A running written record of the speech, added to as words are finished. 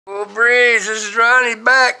Cool Breeze, this is Ronnie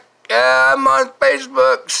back. I'm on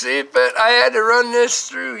Facebook. See if it, I had to run this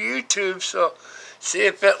through YouTube, so see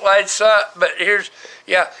if it lights up. But here's,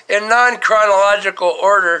 in non-chronological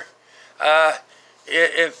order,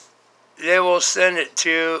 if they will send it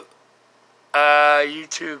to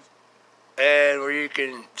YouTube, and where you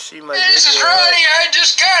can see my This is Ronnie. I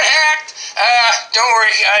just got hacked. Don't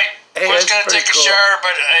worry. I was going to take a shower,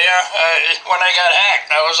 but when I got hacked,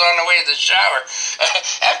 I was on the way to the shower.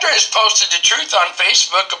 After I posted the truth on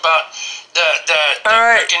Facebook about the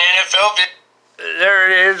freaking NFL video. There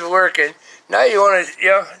it is, working. Now you want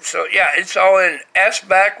to, so it's all in S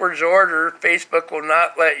backwards order. Facebook will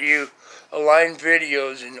not let you align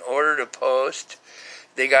videos in order to post.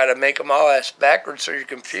 They got to make them all S backwards so you're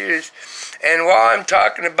confused. And while I'm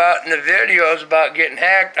talking about in the videos about getting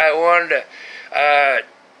hacked, I wanted to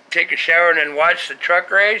take a shower and then watch the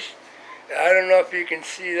truck race. I don't know if you can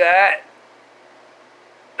see that.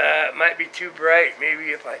 It might be too bright.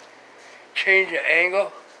 Maybe if I change the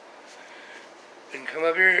angle and come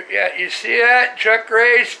up here. Yeah, you see that? Truck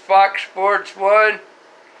race, Fox Sports 1.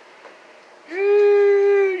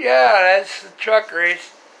 Ooh, yeah, that's the truck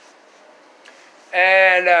race.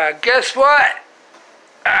 And guess what?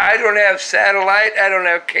 I don't have satellite, I don't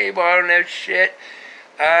have cable, I don't have shit.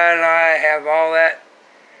 And I have all that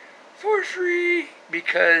for free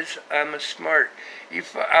because I'm a smart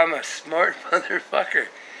motherfucker.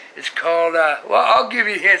 It's called, well, I'll give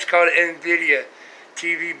you a hint. It's called an NVIDIA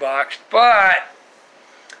TV box, but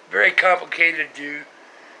very complicated to do.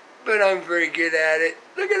 But I'm very good at it.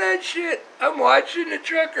 Look at that shit. I'm watching the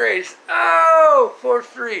truck race. Oh, for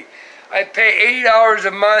free. I pay $80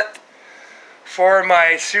 a month for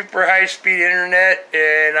my super high-speed internet,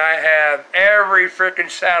 and I have every freaking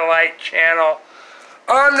satellite channel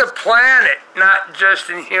on the planet, not just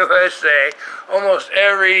in USA. Almost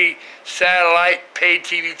every satellite paid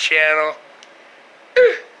TV channel.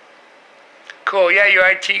 Cool. Yeah, you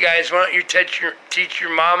IT guys, why don't you teach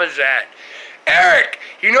your mamas that? Eric,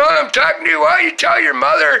 you know what I'm talking to? Why don't you tell your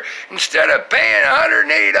mother, instead of paying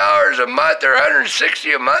 $180 a month or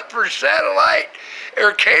 $160 a month for satellite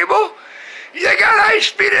or cable, they got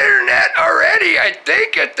high-speed internet already, I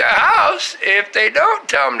think, at the house. If they don't,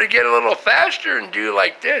 tell them to get a little faster and do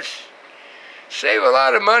like this. Save a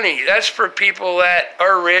lot of money. That's for people that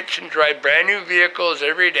are rich and drive brand new vehicles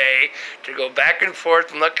every day to go back and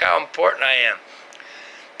forth, and look how important I am.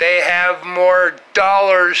 They have more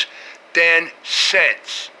dollars than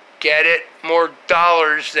cents. Get it? More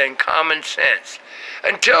dollars than common sense.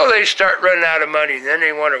 Until they start running out of money, then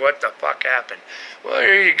they wonder what the fuck happened. Well,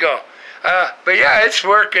 there you go. But yeah, it's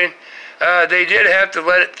working. They did have to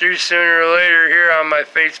let it through sooner or later here on my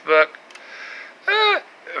Facebook.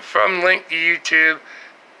 From link to YouTube.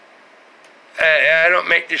 I don't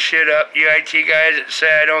make this shit up. You IT guys that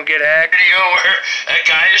say I don't get hacked. Video where a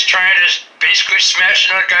guy is trying to basically smash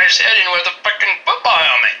another guy's head in with a fucking football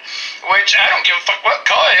helmet. Which, I don't give a fuck what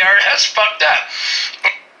color they are. That's fucked up.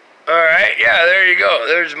 Alright, yeah, there you go.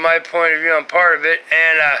 There's my point of view on part of it.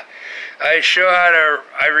 And I show how to,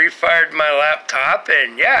 I refired my laptop,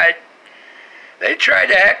 and yeah, they tried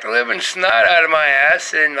to hack the living snot out of my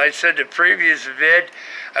ass. And I said the previous vid,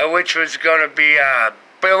 which was going to be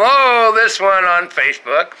below this one on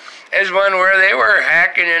Facebook, is one where they were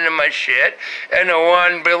hacking into my shit, and the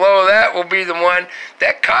one below that will be the one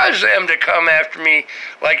that caused them to come after me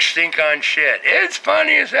like stink on shit. It's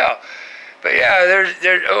funny as hell. But yeah, there's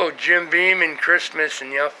Jim Beam and Christmas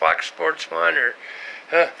and Fox Sports 1, or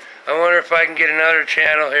I wonder if I can get another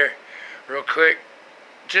channel here real quick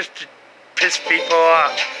just to piss people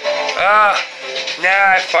off.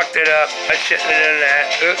 Nah, I fucked it up. I shouldn't have done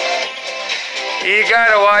that. Oops. You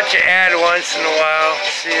gotta watch an ad once in a while.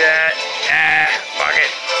 See that? Fuck it.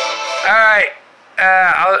 Alright.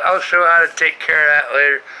 I'll show how to take care of that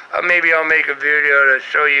later. Maybe I'll make a video to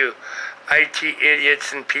show you IT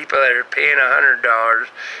idiots and people that are paying $100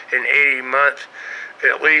 in 80 months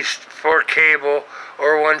at least for cable,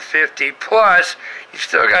 or $150 plus. You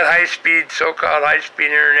still got high-speed, so-called high-speed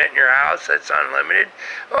internet in your house that's unlimited.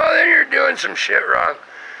 Well, then you're doing some shit wrong.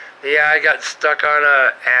 Yeah, I got stuck on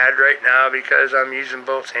an ad right now because I'm using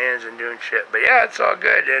both hands and doing shit. But yeah, it's all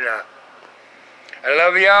good, and I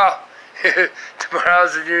love y'all.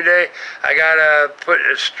 Tomorrow's a new day. I gotta put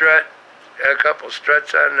a couple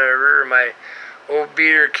struts on the rear of my old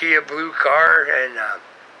beater Kia Blue car, and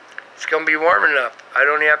it's gonna be warm enough. I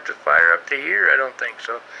don't have to fire up the heater, I don't think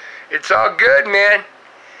so. It's all good, man.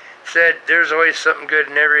 Said there's always something good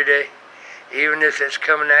in every day, even if it's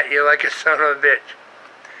coming at you like a son of a bitch.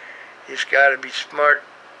 You just gotta be smart,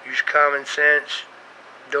 use common sense,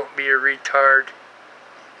 don't be a retard.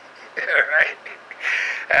 Alright?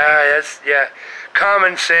 Yeah.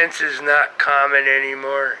 Common sense is not common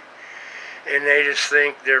anymore. And they just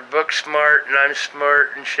think they're book smart and I'm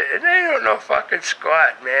smart and shit. And they don't know fucking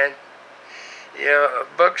squat, man. You know,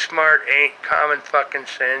 book smart ain't common fucking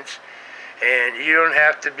sense. And you don't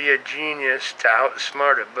have to be a genius to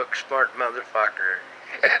outsmart a book smart motherfucker.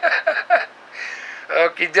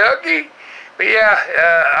 Okie dokie. But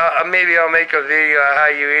yeah, maybe I'll make a video on how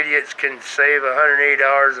you idiots can save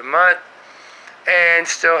 $108 a month and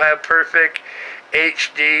still have perfect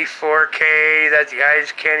HD 4K that the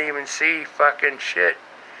guys can't even see fucking shit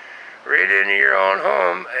right into your own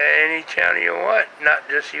home any channel you want, not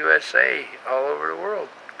just USA, all over the world.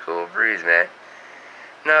 Cool breeze, man.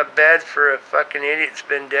 Not bad for a fucking idiot that's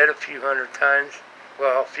been dead a few hundred times.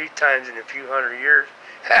 Well, a few times in a few hundred years.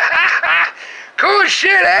 Cool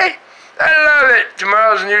shit, eh? I love it.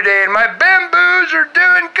 Tomorrow's a new day and my bamboos are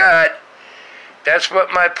doing good. That's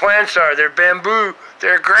what my plants are. They're bamboo.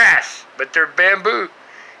 They're grass, but they're bamboo.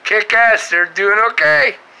 Kick ass. They're doing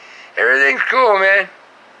okay. Everything's cool, man.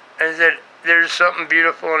 I said, there's something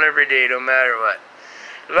beautiful in every day, no matter what.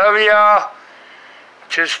 Love y'all.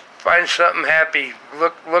 Just find something happy.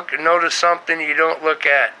 Look, notice something you don't look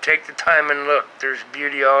at. Take the time and look. There's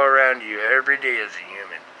beauty all around you every day as a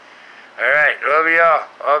human. Alright, love y'all.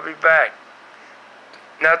 I'll be back.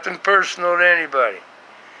 Nothing personal to anybody.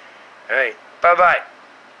 Alright, bye-bye.